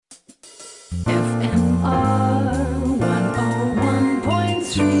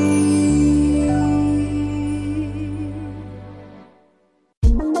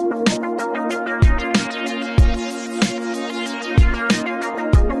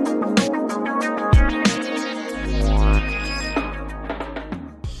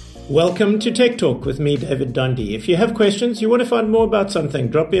Welcome to Tech Talk with me, David Dundee. If you have questions, you want to find more about something,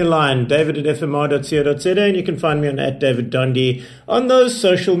 drop me a line, david@fmr.co.za, and you can find me on @DavidDundee on those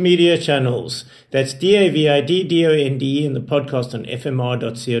social media channels. That's DavidDonde and the podcast on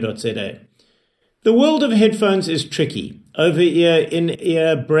fmr.co.za. The world of headphones is tricky. Over-ear,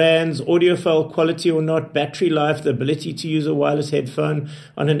 in-ear, brands, audiophile quality or not, battery life, the ability to use a wireless headphone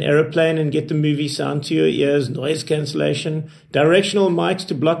on an aeroplane and get the movie sound to your ears, noise cancellation, directional mics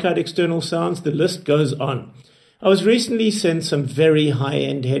to block out external sounds, the list goes on. I was recently sent some very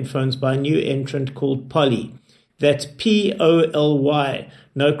high-end headphones by a new entrant called Poly. That's Poly,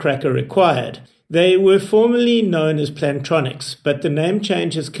 no cracker required. They were formerly known as Plantronics, but the name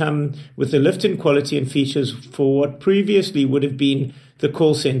change has come with a lift in quality and features for what previously would have been the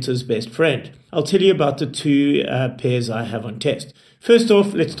call center's best friend. I'll tell you about the two pairs I have on test. First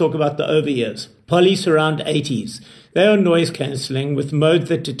off, let's talk about the over-ears. Poly Surround 80s. They are noise cancelling with modes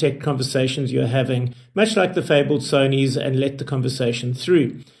that detect conversations you're having, much like the fabled Sonys, and let the conversation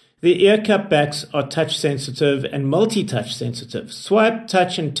through. The ear cup backs are touch sensitive and multi-touch sensitive. Swipe,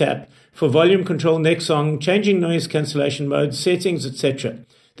 touch and tap for volume control, next song, changing noise cancellation modes, settings, etc.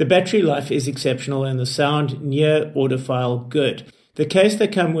 The battery life is exceptional and the sound near audiophile good. The case they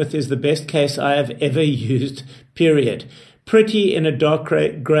come with is the best case I have ever used, period. Pretty in a dark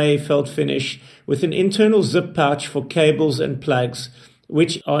grey felt finish with an internal zip pouch for cables and plugs,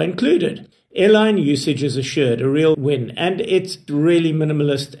 which are included. Airline usage is assured, a real win, and it's really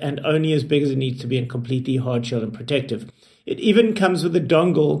minimalist and only as big as it needs to be and completely hard shell and protective. It even comes with a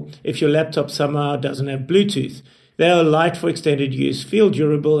dongle if your laptop somehow doesn't have Bluetooth. They are light for extended use, feel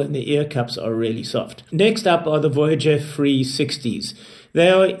durable, and the ear cups are really soft. Next up are the Voyager Free 60s. They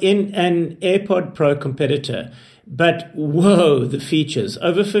are in an AirPod Pro competitor, but whoa, the features.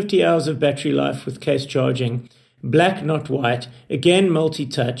 Over 50 hours of battery life with case charging. Black, not white. Again,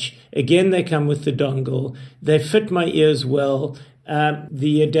 multi-touch. Again, they come with the dongle. They fit my ears well.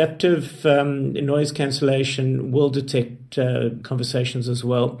 The adaptive noise cancellation will detect conversations as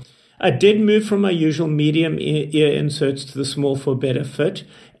well. I did move from my usual medium ear inserts to the small for better fit,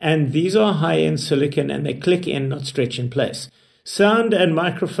 and these are high-end silicone and they click in, not stretch in place. Sound and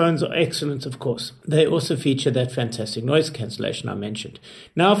microphones are excellent, of course. They also feature that fantastic noise cancellation I mentioned.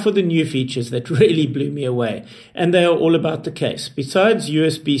 Now for the new features that really blew me away, and they are all about the case. Besides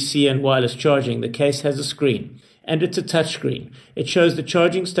USB-C and wireless charging, the case has a screen. And it's a touchscreen. It shows the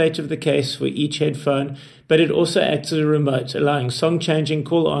charging state of the case for each headphone, but it also acts as a remote, allowing song changing,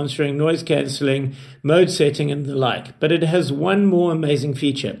 call answering, noise cancelling, mode setting, and the like. But it has one more amazing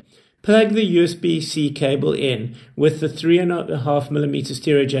feature. Plug the USB-C cable in with the 3.5mm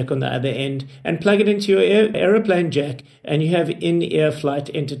stereo jack on the other end and plug it into your aeroplane jack, and you have in-ear flight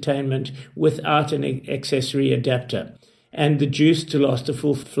entertainment without an accessory adapter and the juice to last a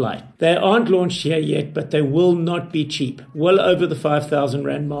full flight. They aren't launched here yet, but they will not be cheap. Well over the 5,000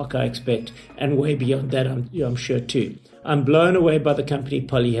 Rand mark, I expect, and way beyond that, I'm sure too. I'm blown away by the company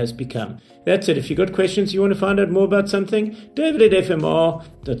Poly has become. That's it. If you've got questions, you want to find out more about something,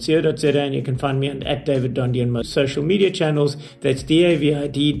 david@fmr.co.za, and you can find me on @DavidDonde on most social media channels. That's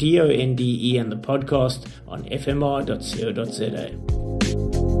DavidDonde and the podcast on fmr.co.za.